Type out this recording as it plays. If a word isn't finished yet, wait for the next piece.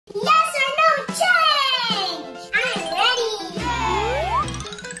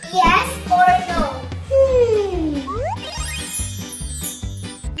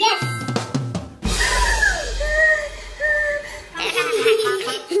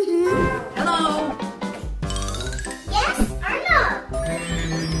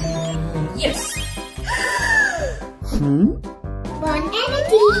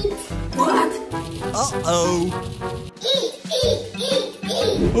Uh-oh. Eat, eat, eat,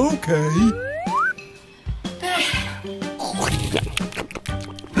 eat. Okay.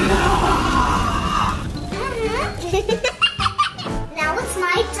 Now it's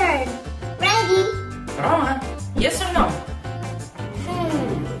my turn. Ready? Roma, yes or no?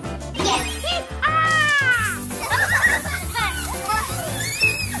 Yes.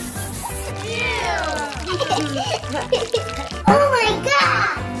 Oh my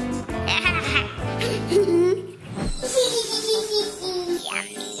God!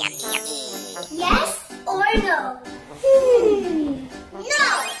 Yes or no? No!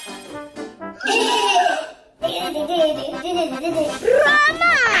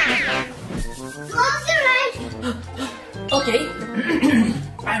 Roma! Close your eyes. Okay.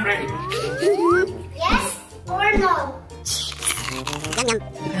 I'm ready. Yes or no?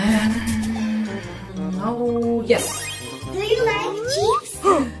 No, yes. Do you like chips?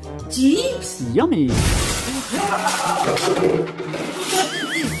 Chips? Yummy.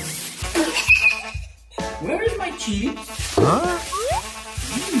 Where is my chips? Huh?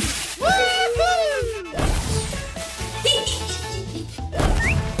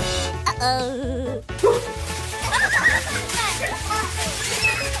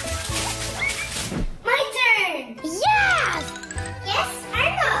 My turn. Yes. Yes or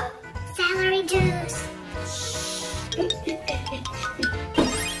no? Celery juice.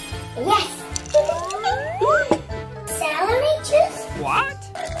 Yes. Celery juice? What?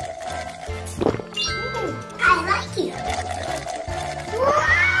 I like it. Wow.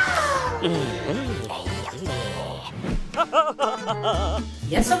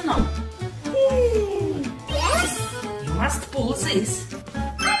 Yes or no? Yes. You must pull this.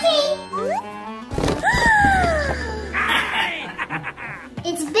 Okay.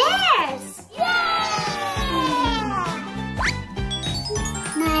 It's bears. Yeah.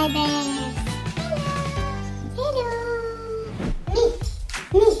 My bears. Hello. Me.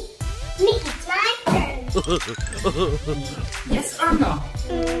 It's my turn. Yes or no?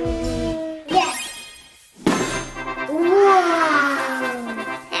 Yes. Wow.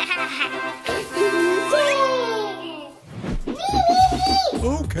 Me.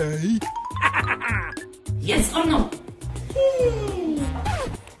 Okay. Yes or no?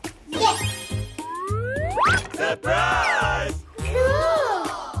 Yes. Surprise! Cool.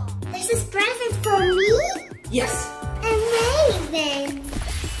 This is present for me? Yes. Amazing.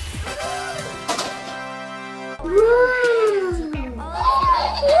 Wow.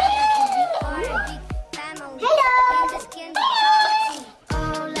 Hello.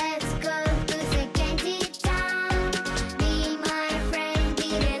 Oh, let's go to the candy town. Be my friend, be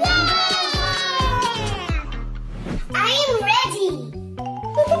the number one. I am ready.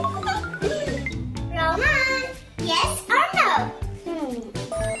 Roman, yes or no?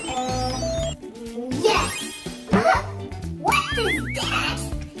 Yes. What is that?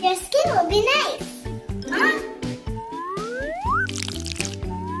 Your skin will be nice. Huh?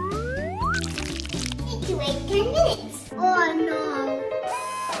 Need to wait 10 minutes. Oh no.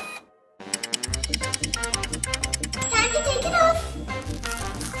 Time to take it off.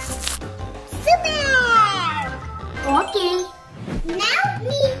 Super! Okay. Now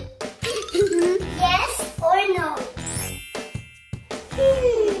me. Yes or no?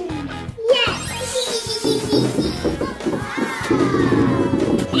 Yes.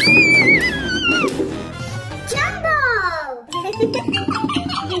 Jumbo!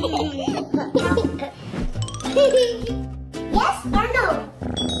 Yes or no?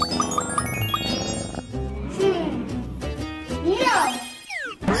 No.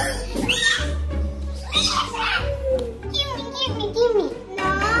 Give me. No.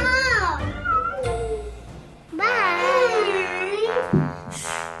 Bye.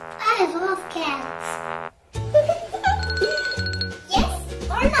 I love cats. Yes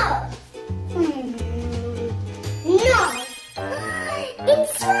or no? No. It's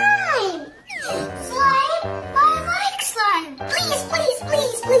slime. Slime? I like slime. Please.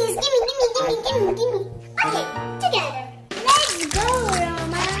 Give me. Okay, together. Let's go,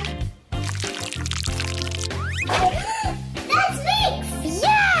 Roma. That's Vix.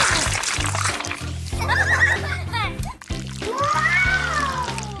 Yeah. Wow.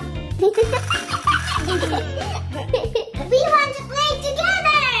 We want to play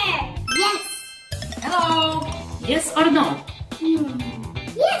together. Yes. Hello. Yes or no?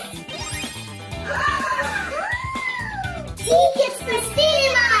 Yes.